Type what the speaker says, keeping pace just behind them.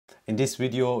In this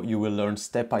video you will learn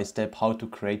step by step how to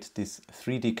create this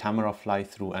 3D camera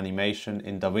fly-through animation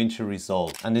in Davinci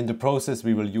Resolve. And in the process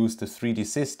we will use the 3D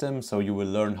system, so you will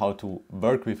learn how to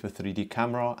work with a 3D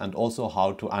camera and also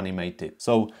how to animate it.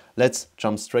 So let's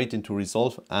jump straight into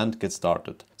Resolve and get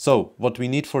started. So what we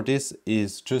need for this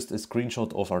is just a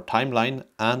screenshot of our timeline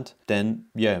and then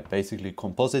basically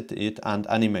composite it and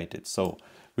animate it. So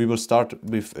we will start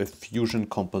with a Fusion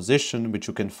composition, which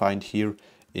you can find here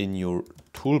in your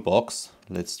toolbox.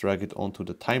 Let's drag it onto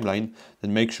the timeline.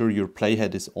 Then make sure your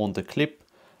playhead is on the clip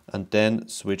and then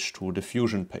switch to the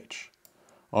Fusion page.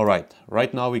 Alright,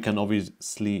 right now we can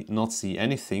obviously not see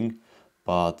anything,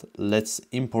 but let's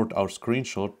import our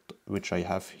screenshot, which I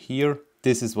have here.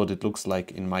 This is what it looks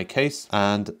like in my case,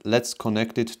 and let's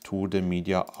connect it to the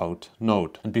media out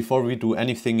node. And before we do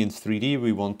anything in 3D,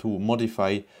 we want to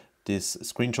modify this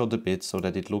screenshot a bit so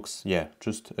that it looks,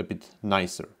 just a bit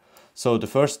nicer. So the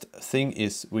first thing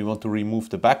is we want to remove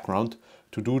the background.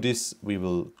 To do this, we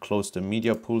will close the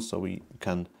media pool so we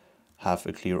can have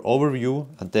a clear overview,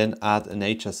 and then add an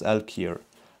HSL keyer.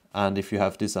 And if you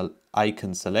have this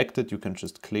icon selected, you can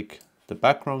just click the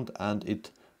background and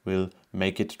it will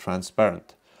make it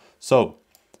transparent. So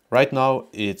right now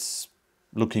it's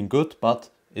looking good, but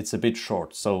it's a bit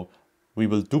short. So we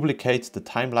will duplicate the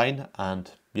timeline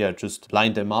and just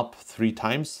line them up 3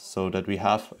 times so that we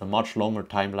have a much longer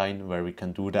timeline where we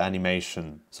can do the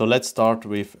animation. So let's start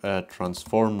with a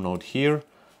transform node here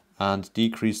and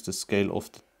decrease the scale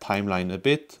of the timeline a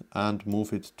bit and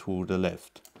move it to the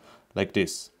left like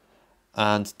this.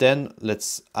 And then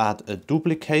let's add a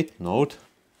duplicate node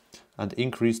and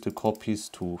increase the copies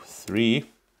to 3.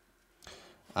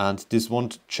 And this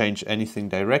won't change anything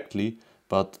directly,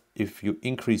 but if you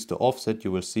increase the offset,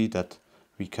 you will see that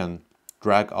we can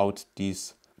drag out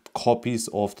these copies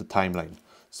of the timeline.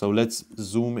 So let's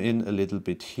zoom in a little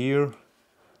bit here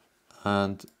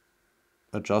and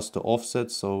adjust the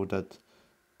offset so that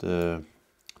the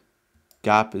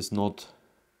gap is not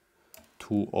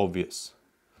too obvious.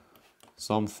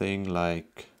 Something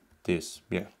like this.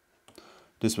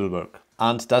 This will work.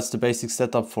 And that's the basic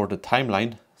setup for the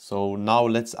timeline. So now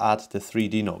let's add the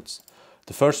 3D nodes.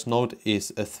 The first node is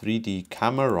a 3D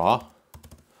camera,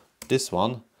 this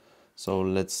one. So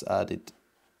let's add it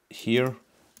here.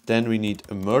 Then we need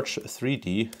a merge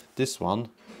 3D, this one,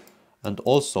 and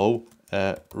also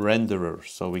a renderer,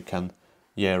 so we can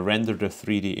render the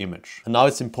 3D image. And now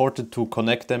it's important to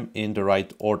connect them in the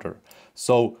right order.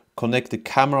 So connect the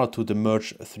camera to the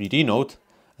merge 3D node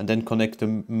and then connect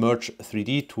the merge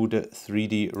 3D to the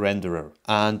 3D renderer.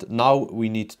 And now we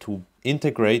need to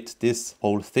integrate this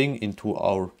whole thing into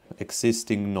our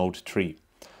existing node tree.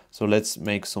 So let's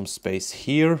make some space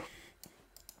here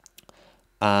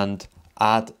and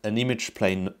add an image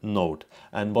plane node.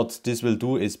 And what this will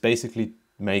do is basically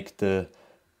make the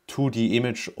 2D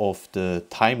image of the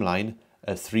timeline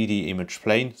a 3D image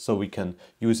plane, so we can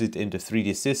use it in the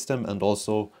 3D system and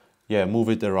also move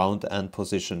it around and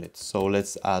position it. So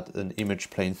let's add an image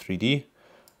plane 3D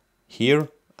here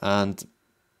and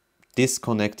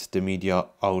disconnect the media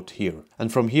out here.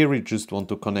 And from here we just want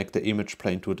to connect the image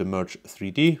plane to the merge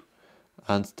 3D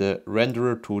and the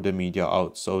renderer to the media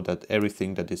out, so that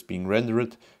everything that is being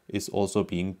rendered is also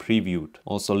being previewed.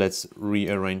 Also, let's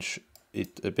rearrange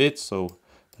it a bit so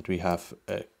that we have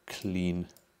a clean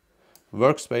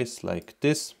workspace like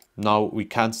this. Now we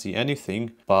can't see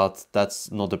anything, but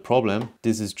that's not a problem.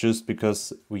 This is just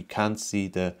because we can't see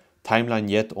the timeline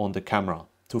yet on the camera.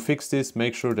 To fix this,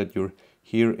 make sure that you're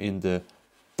here in the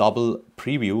double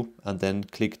preview and then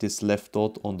click this left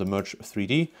dot on the merge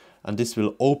 3D, and this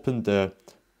will open the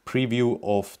preview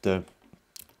of the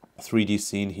 3D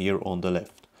scene here on the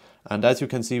left. And as you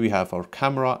can see, we have our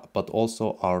camera but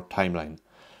also our timeline.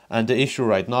 And the issue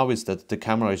right now is that the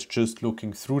camera is just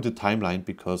looking through the timeline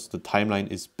because the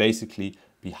timeline is basically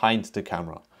behind the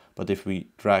camera. But if we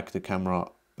drag the camera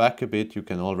back a bit, you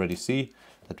can already see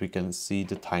that we can see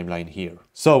the timeline here.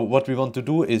 So what we want to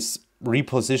do is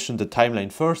reposition the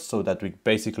timeline first so that we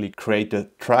basically create a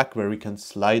track where we can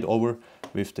slide over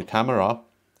with the camera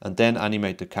and then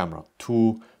animate the camera.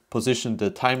 To position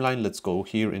the timeline, let's go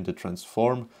here in the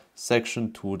transform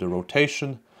section to the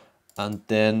rotation and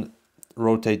then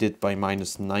rotate it by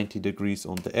 -90 degrees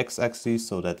on the x-axis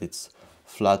so that it's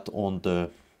flat on the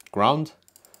ground,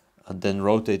 and then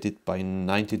rotate it by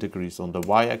 90 degrees on the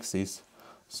y-axis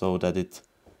so that it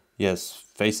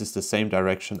faces the same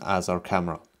direction as our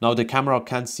camera. Now the camera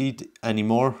can't see it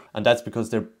anymore, and that's because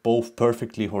they're both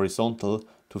perfectly horizontal.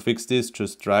 To fix this,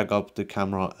 just drag up the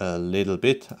camera a little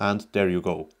bit and there you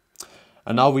go.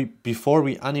 And now before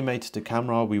we animate the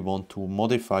camera, we want to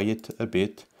modify it a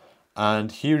bit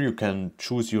And here you can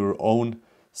choose your own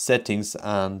settings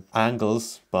and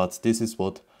angles, but this is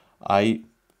what I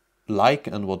like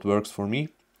and what works for me.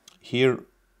 Here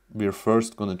we're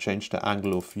first going to change the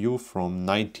angle of view from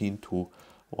 19 to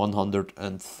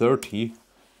 130,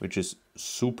 which is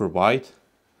super wide.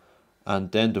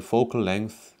 And then the focal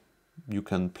length you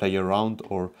can play around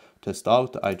or test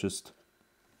out. I just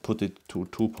put it to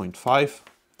 2.5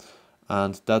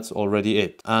 and that's already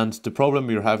it. And the problem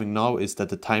we're having now is that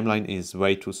the timeline is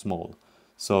way too small.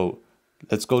 So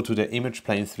let's go to the image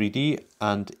plane 3D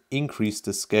and increase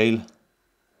the scale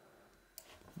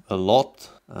a lot,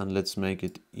 and let's make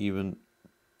it even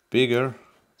bigger.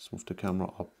 Let's move the camera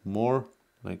up more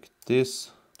like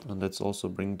this, and let's also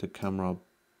bring the camera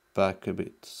back a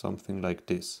bit, something like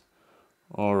this.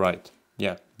 All right,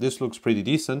 yeah, this looks pretty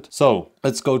decent. So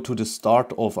let's go to the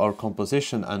start of our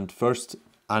composition and first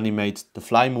animate the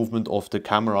fly movement of the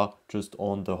camera just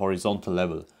on the horizontal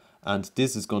level. And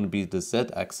this is going to be the Z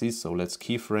axis, so let's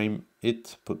keyframe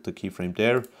it, put the keyframe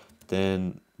there,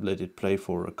 then let it play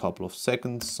for a couple of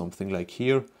seconds, something like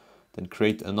here, then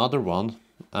create another one.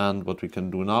 And what we can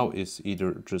do now is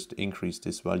either just increase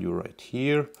this value right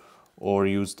here or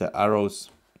use the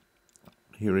arrows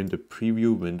here in the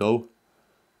preview window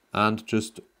and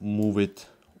just move it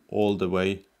all the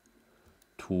way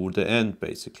to the end,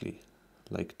 basically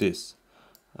like this.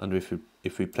 And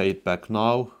if we play it back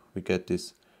now, we get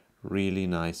this really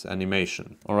nice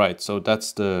animation. All right, so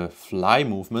that's the fly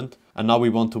movement. And now we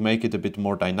want to make it a bit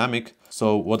more dynamic.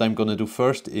 So what I'm gonna do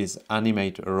first is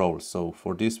animate a roll. So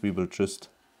for this, we will just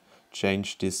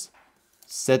change this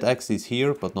Z-axis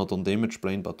here, but not on the image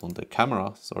plane, but on the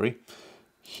camera, sorry,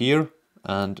 here.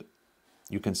 And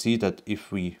you can see that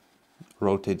if we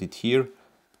rotate it here,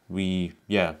 we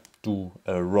do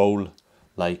a roll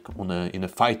like in a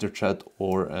fighter jet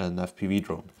or an FPV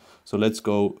drone. So let's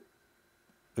go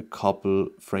a couple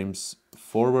frames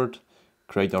forward,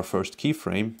 create our first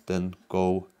keyframe, then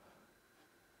go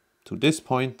to this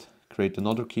point, create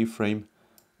another keyframe,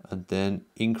 and then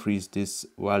increase this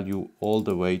value all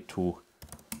the way to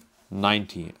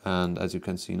 90. And as you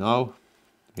can see now,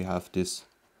 we have this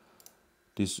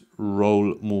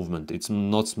roll movement. It's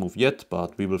not smooth yet,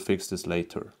 but we will fix this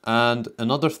later. And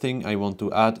another thing I want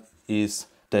to add is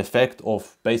the effect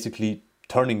of basically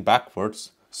turning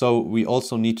backwards. So we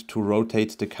also need to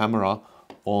rotate the camera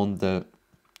on the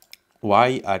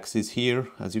Y-axis here,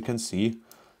 as you can see,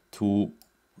 to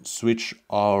switch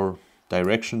our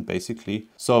direction basically.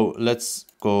 So let's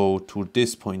go to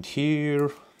this point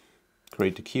here,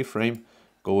 create a keyframe,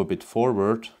 go a bit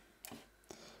forward,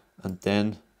 and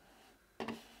then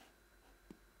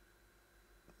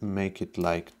make it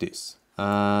like this.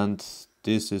 And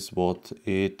this is what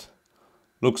it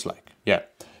looks like. Yeah,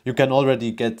 you can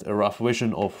already get a rough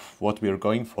vision of what we are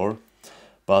going for,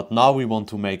 but now we want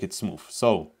to make it smooth.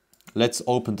 So let's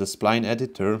open the spline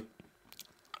editor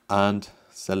and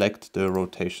select the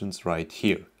rotations right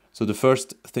here. So the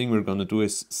first thing we're going to do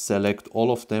is select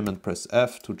all of them and press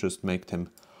F to just make them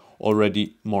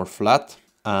already more flat.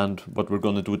 And what we're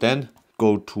going to do then,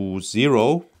 go to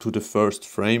 0 to the first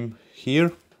frame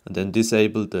here, and then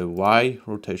disable the Y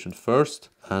rotation first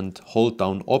and hold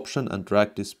down Option and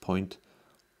drag this point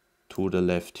to the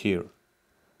left here.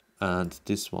 And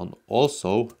this one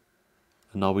also.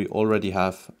 And now we already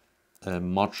have a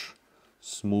much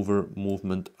smoother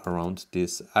movement around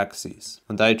this axis.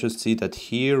 And I just see that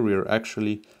here we're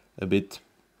actually a bit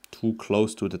too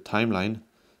close to the timeline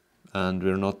and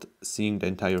we're not seeing the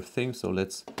entire thing. So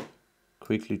let's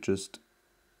quickly just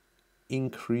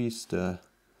increase the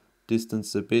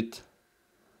distance a bit,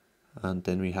 and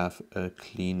then we have a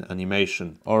clean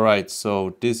animation. All right,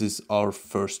 so this is our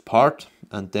first part,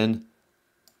 and then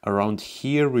around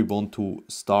here we want to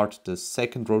start the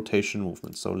second rotation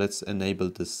movement. So let's enable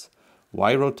this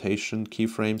Y rotation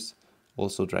keyframes,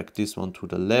 also drag this one to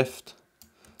the left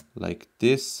like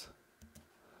this,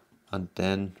 and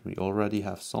then we already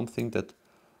have something that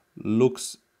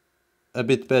looks a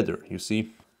bit better, you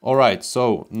see. All right,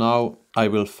 so now I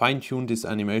will fine-tune this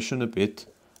animation a bit,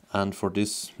 and for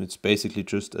this it's basically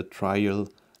just a trial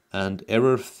and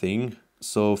error thing.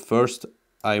 So first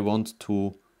I want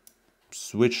to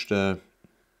switch the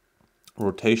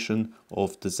rotation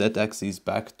of the Z-axis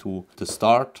back to the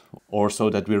start, or so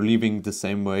that we're leaving the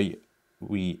same way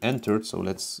we entered. So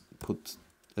let's put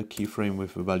a keyframe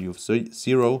with a value of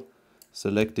 0,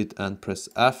 select it and press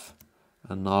F,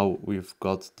 and now we've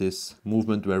got this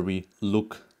movement where we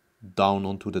look down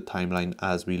onto the timeline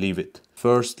as we leave it.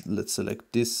 First, let's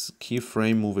select this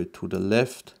keyframe, move it to the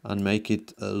left and make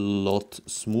it a lot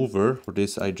smoother. For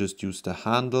this, I just use the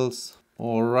handles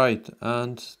All right,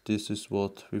 and this is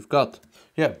what we've got.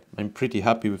 Yeah, I'm pretty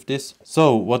happy with this.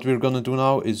 So what we're gonna do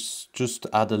now is just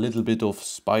add a little bit of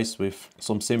spice with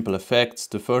some simple effects.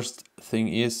 The first thing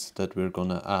is that we're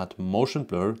gonna add motion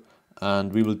blur,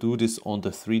 and we will do this on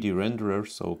the 3D renderer.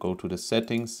 So go to the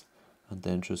settings and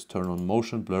then just turn on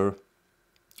motion blur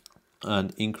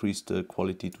and increase the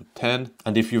quality to 10.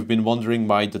 And if you've been wondering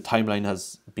why the timeline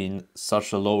has been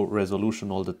such a low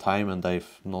resolution all the time and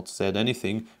I've not said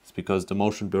anything, it's because the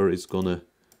motion blur is gonna,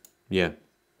 yeah,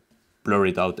 blur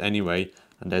it out anyway.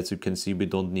 And as you can see, we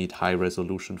don't need high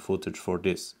resolution footage for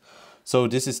this. So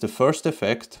this is the first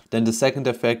effect. Then the second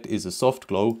effect is a soft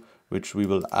glow, which we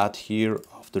will add here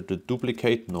after the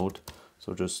duplicate node.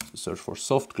 So just search for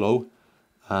soft glow.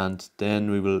 And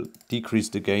then we will decrease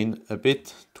the gain a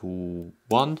bit to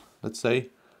 1, let's say.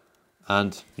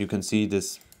 And you can see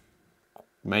this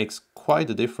makes quite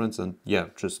a difference and yeah,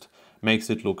 just makes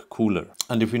it look cooler.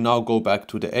 And if we now go back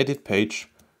to the edit page,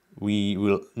 we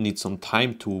will need some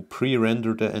time to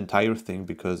pre-render the entire thing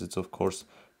because it's of course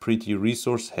pretty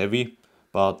resource heavy,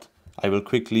 but I will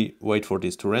quickly wait for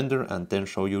this to render and then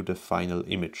show you the final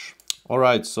image. All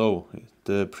right, so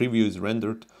the preview is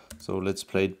rendered. So let's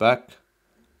play it back.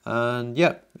 And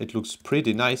yeah, it looks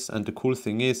pretty nice. And the cool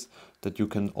thing is that you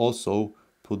can also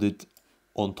put it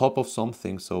on top of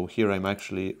something. So here I'm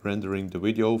actually rendering the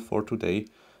video for today.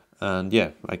 And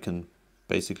yeah, I can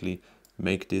basically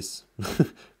make this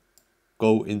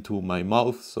go into my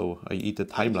mouth. So I eat a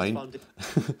timeline.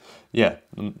 Yeah,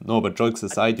 no, but jokes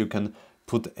aside, you can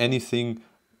put anything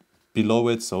below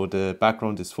it, so the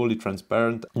background is fully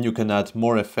transparent and you can add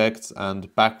more effects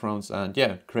and backgrounds and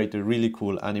yeah, create a really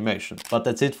cool animation. But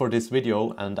that's it for this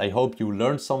video, and I hope you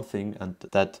learned something and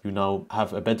that you now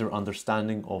have a better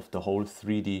understanding of the whole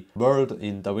 3D world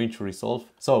in Davinci Resolve.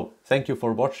 So thank you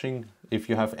for watching. If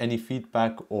you have any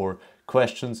feedback or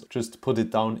questions, just put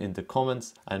it down in the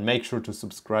comments and make sure to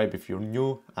subscribe if you're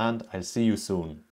new, and I'll see you soon.